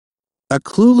A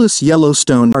clueless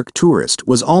Yellowstone Park tourist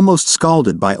was almost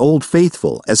scalded by Old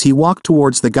Faithful as he walked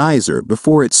towards the geyser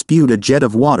before it spewed a jet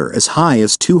of water as high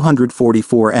as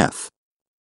 244 f.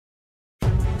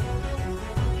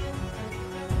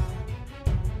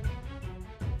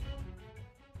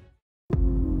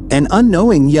 An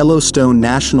unknowing Yellowstone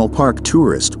National Park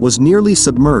tourist was nearly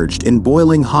submerged in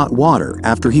boiling hot water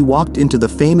after he walked into the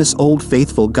famous Old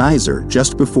Faithful geyser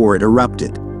just before it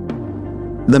erupted.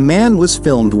 The man was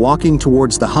filmed walking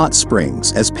towards the hot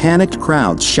springs as panicked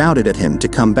crowds shouted at him to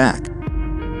come back.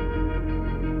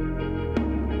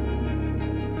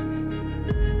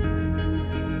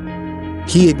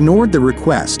 He ignored the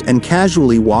request and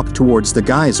casually walked towards the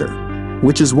geyser,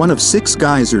 which is one of 6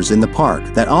 geysers in the park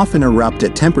that often erupt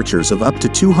at temperatures of up to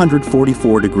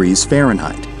 244 degrees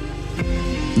Fahrenheit.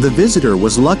 The visitor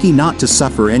was lucky not to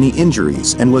suffer any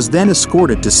injuries and was then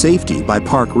escorted to safety by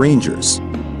park rangers.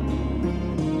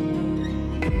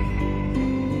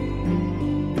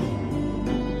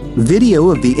 Video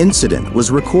of the incident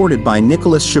was recorded by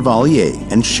Nicholas Chevalier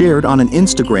and shared on an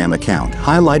Instagram account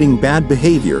highlighting bad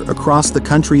behavior across the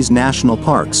country's national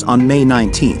parks on May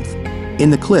 19th. In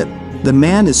the clip, the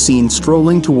man is seen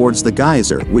strolling towards the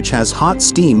geyser, which has hot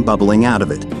steam bubbling out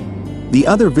of it. The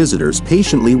other visitors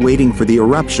patiently waiting for the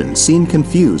eruption seem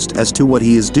confused as to what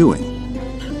he is doing.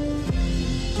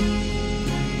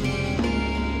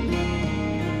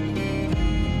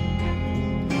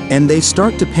 And they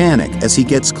start to panic as he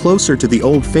gets closer to the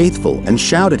Old Faithful and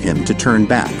shout at him to turn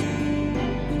back.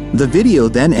 The video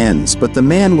then ends, but the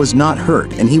man was not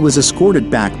hurt and he was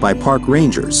escorted back by park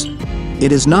rangers.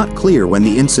 It is not clear when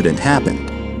the incident happened.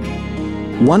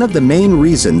 One of the main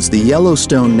reasons the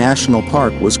Yellowstone National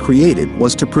Park was created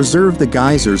was to preserve the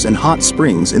geysers and hot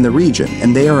springs in the region,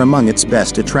 and they are among its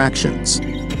best attractions.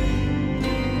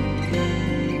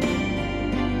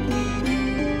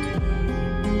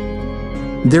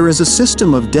 There is a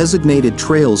system of designated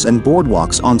trails and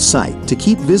boardwalks on site to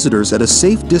keep visitors at a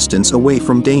safe distance away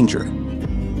from danger.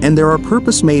 And there are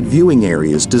purpose-made viewing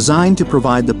areas designed to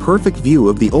provide the perfect view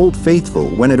of the Old Faithful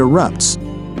when it erupts,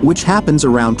 which happens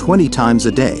around 20 times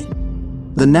a day.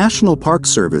 The National Park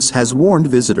Service has warned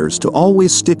visitors to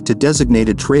always stick to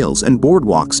designated trails and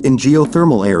boardwalks in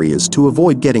geothermal areas to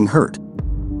avoid getting hurt.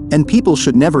 And people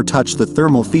should never touch the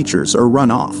thermal features or run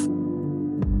off.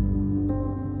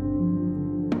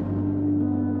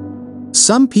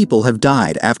 Some people have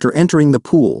died after entering the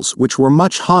pools, which were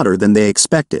much hotter than they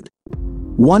expected.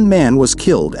 One man was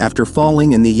killed after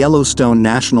falling in the Yellowstone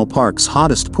National Park's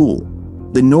hottest pool,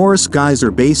 the Norris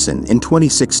Geyser Basin, in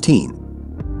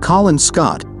 2016. Colin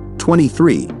Scott,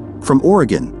 23, from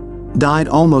Oregon, died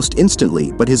almost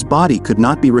instantly, but his body could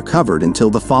not be recovered until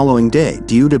the following day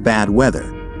due to bad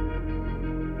weather.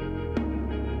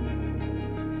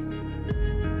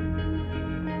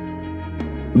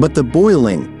 But the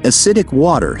boiling, acidic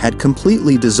water had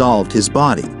completely dissolved his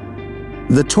body.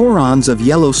 The Torrens of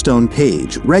Yellowstone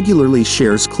page regularly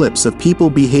shares clips of people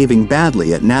behaving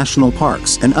badly at national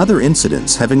parks, and other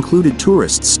incidents have included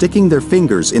tourists sticking their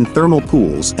fingers in thermal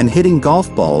pools and hitting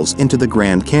golf balls into the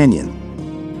Grand Canyon.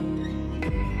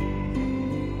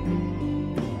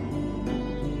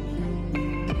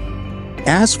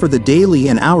 As for the daily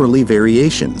and hourly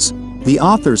variations, the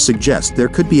authors suggest there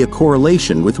could be a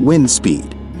correlation with wind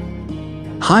speed.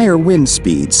 Higher wind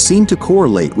speeds seem to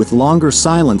correlate with longer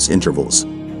silence intervals,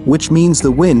 which means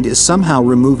the wind is somehow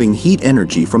removing heat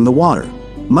energy from the water,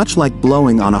 much like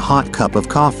blowing on a hot cup of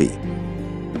coffee.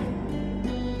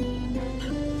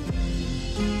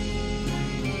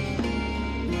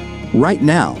 Right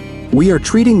now, we are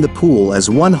treating the pool as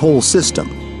one whole system,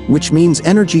 which means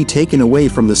energy taken away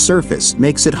from the surface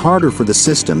makes it harder for the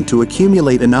system to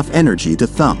accumulate enough energy to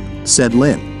thump, said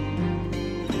Lynn.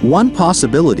 One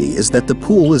possibility is that the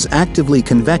pool is actively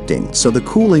convecting, so the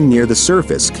cooling near the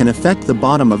surface can affect the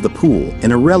bottom of the pool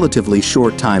in a relatively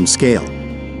short time scale.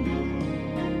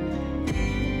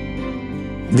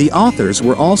 The authors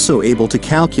were also able to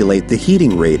calculate the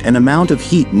heating rate and amount of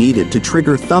heat needed to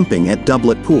trigger thumping at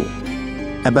Doublet Pool.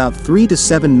 About 3 to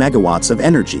 7 megawatts of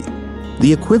energy,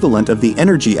 the equivalent of the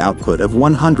energy output of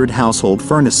 100 household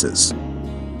furnaces.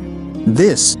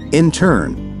 This, in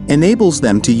turn, enables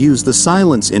them to use the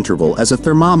silence interval as a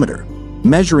thermometer,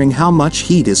 measuring how much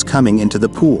heat is coming into the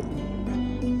pool.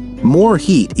 More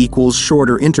heat equals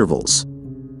shorter intervals.